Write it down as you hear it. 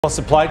Well,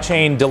 supply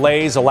chain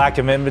delays, a lack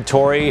of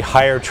inventory,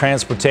 higher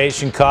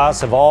transportation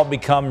costs have all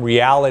become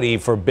reality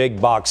for big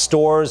box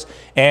stores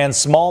and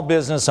small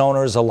business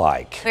owners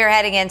alike. We're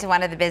heading into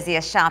one of the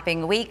busiest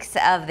shopping weeks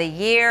of the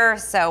year.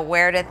 So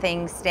where do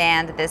things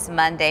stand this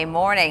Monday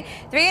morning?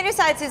 3 News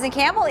Side Susan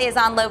Campbell is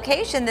on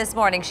location this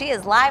morning. She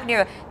is live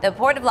near the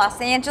Port of Los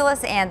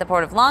Angeles and the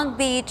Port of Long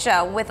Beach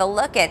with a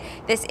look at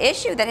this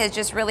issue that has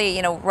just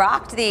really,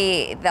 rocked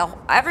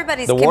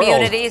everybody's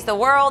communities, the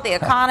world, the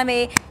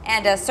economy,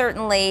 and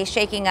certainly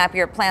shaking up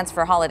your plans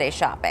for holiday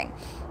shopping.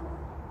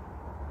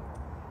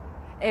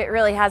 It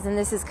really has, and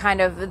this is kind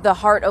of the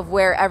heart of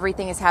where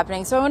everything is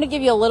happening. So I want to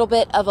give you a little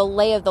bit of a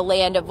lay of the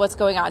land of what's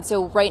going on.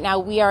 So right now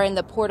we are in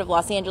the Port of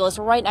Los Angeles,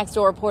 right next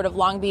door, Port of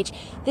Long Beach.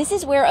 This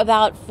is where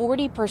about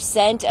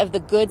 40% of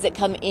the goods that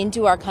come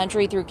into our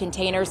country through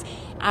containers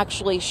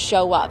actually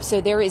show up.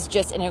 So there is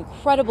just an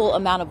incredible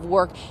amount of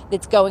work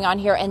that's going on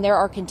here, and there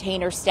are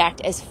containers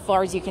stacked as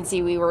far as you can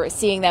see. We were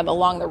seeing them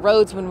along the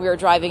roads when we were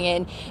driving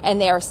in,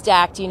 and they are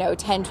stacked,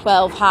 10,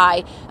 12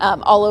 high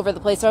all over the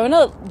place. So I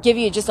want to give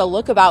you just a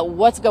look about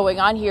what's going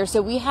on here.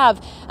 So we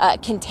have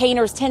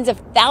containers, tens of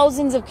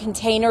thousands of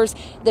containers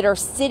that are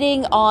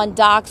sitting on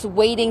docks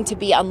waiting to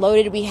be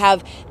unloaded. We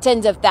have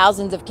tens of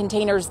thousands of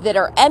containers that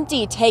are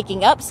empty,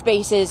 taking up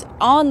spaces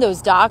on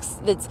those docks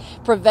that's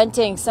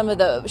preventing some of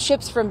the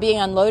ships from being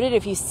unloaded.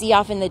 If you see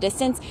off in the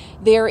distance,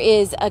 there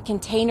is a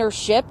container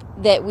ship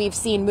that we've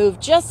seen move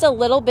just a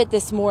little bit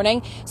this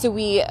morning. So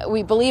we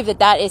believe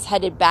that is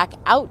headed back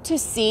out to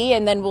sea,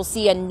 and then we'll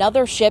see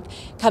another ship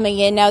coming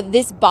in. Now,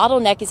 this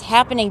bottleneck is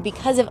happening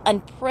because of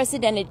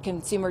unprecedented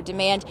consumer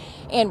demand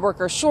and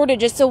worker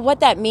shortages. So what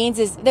that means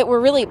is that we're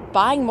really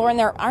buying more, and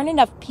there aren't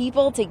enough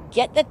people to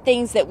get the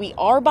things that we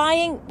are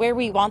buying where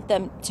we want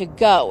them to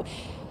go.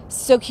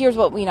 So here's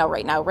what we know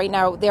right now. Right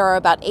now, there are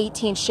about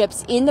 18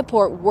 ships in the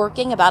port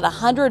working. About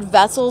 100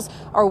 vessels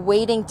are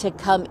waiting to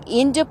come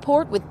into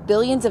port with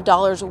billions of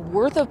dollars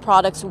worth of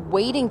products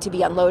waiting to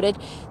be unloaded.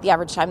 The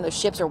average time those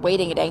ships are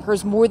waiting at anchor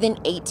is more than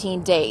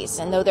 18 days.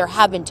 And though there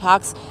have been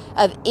talks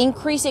of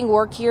increasing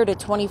work here to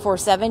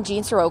 24/7,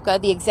 Gene Soroka,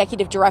 the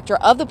executive director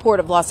of the Port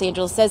of Los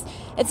Angeles, says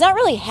it's not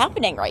really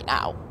happening right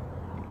now.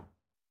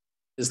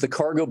 As the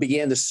cargo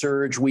began to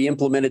surge, we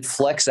implemented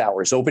flex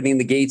hours, opening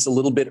the gates a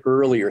little bit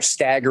earlier,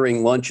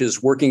 staggering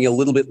lunches, working a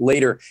little bit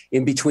later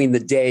in between the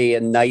day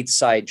and night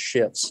side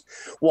shifts.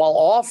 While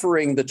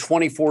offering the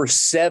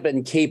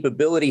 24/7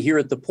 capability here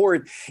at the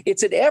port,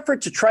 it's an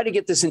effort to try to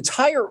get this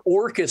entire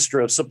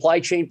orchestra of supply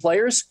chain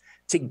players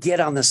to get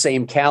on the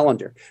same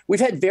calendar.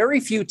 We've had very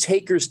few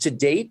takers to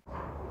date.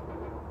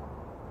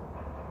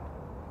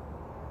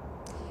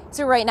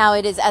 So right now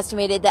it is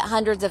estimated that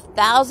hundreds of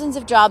thousands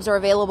of jobs are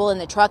available in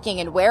the trucking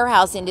and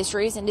warehouse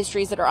industries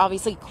that are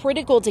obviously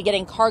critical to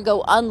getting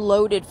cargo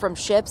unloaded from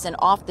ships and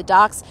off the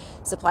docks.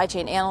 Supply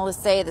chain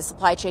analysts say the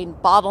supply chain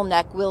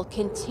bottleneck will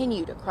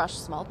continue to crush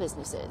small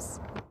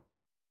businesses.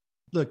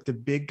 Look, the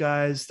big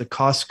guys, the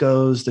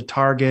Costcos, the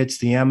Targets,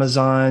 the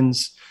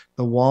Amazons,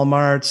 the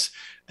Walmarts,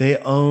 they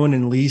own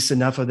and lease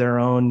enough of their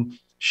own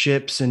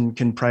ships and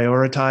can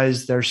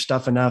prioritize their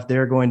stuff enough.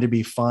 They're going to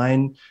be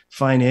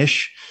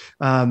fine-ish.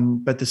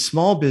 But the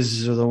small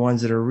businesses are the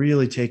ones that are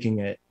really taking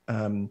it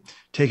in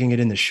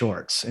the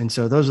shorts. And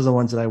so those are the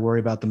ones that I worry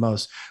about the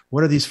most.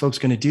 What are these folks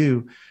going to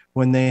do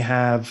when they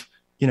have,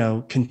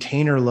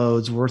 container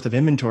loads worth of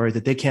inventory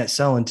that they can't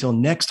sell until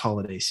next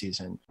holiday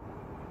season?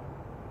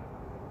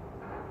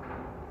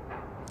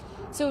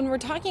 So when we're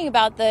talking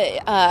about the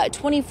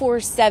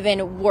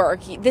 24/7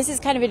 work, this is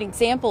kind of an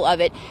example of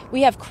it.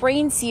 We have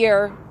cranes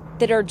here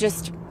that are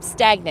just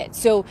stagnant.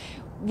 So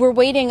we're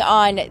waiting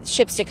on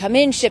ships to come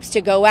in, ships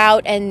to go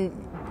out, and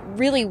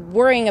really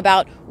worrying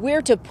about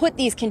where to put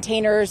these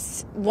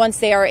containers once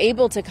they are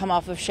able to come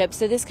off of ships.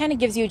 So this kind of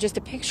gives you just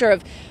a picture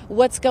of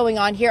what's going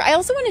on here. I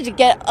also wanted to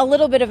get a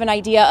little bit of an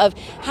idea of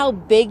how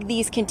big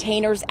these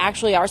containers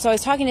actually are. So I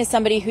was talking to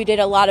somebody who did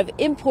a lot of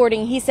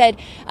importing. He said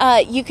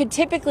you could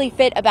typically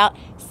fit about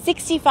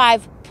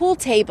 65 pool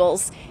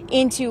tables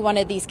into one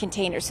of these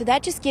containers. So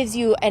that just gives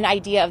you an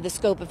idea of the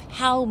scope of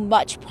how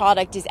much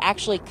product is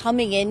actually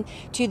coming in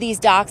to these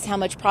docks, how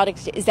much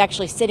product is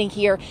actually sitting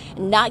here,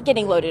 not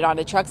getting loaded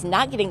onto trucks,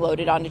 not getting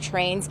loaded onto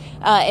trains,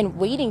 and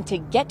waiting to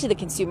get to the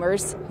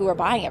consumers who are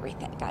buying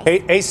everything, guys.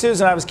 Hey,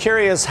 Susan, I was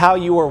curious how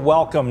you were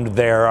welcomed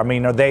there. I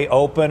mean, are they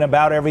open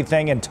about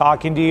everything and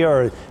talking to you,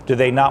 or do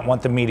they not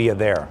want the media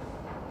there?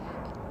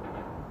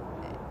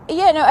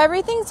 Yeah, no,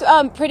 everything's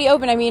pretty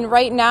open. I mean,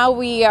 right now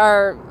we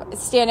are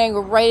standing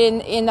right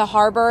in the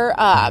harbor,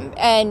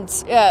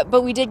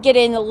 but we did get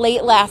in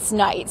late last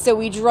night. So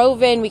we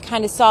drove in, we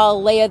kind of saw a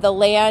lay of the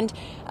land,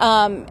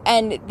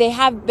 and they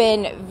have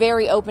been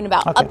very open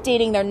about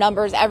updating their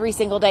numbers every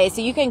single day.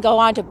 So you can go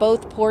on to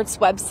both ports'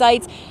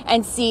 websites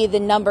and see the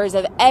numbers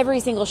of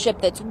every single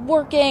ship that's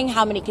working,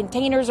 how many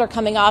containers are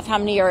coming off, how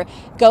many are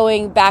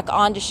going back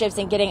onto ships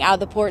and getting out of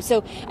the port.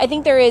 So I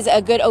think there is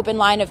a good open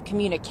line of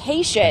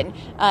communication.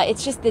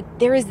 It's just that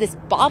there is this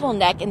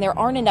bottleneck and there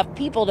aren't enough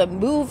people to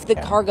move the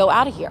cargo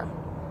out of here.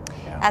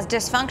 Yeah. As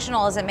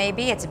dysfunctional as it may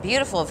be, it's a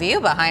beautiful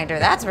view behind her,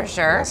 that's for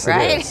sure, Yes,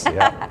 right? it is.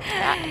 Yeah.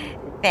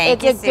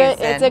 Thank you, Susan.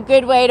 It's a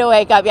good way to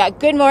wake up. Yeah.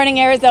 Good morning,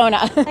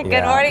 Arizona. Good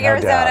morning, no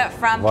Arizona doubt.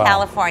 from Wow.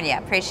 California.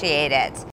 Appreciate it.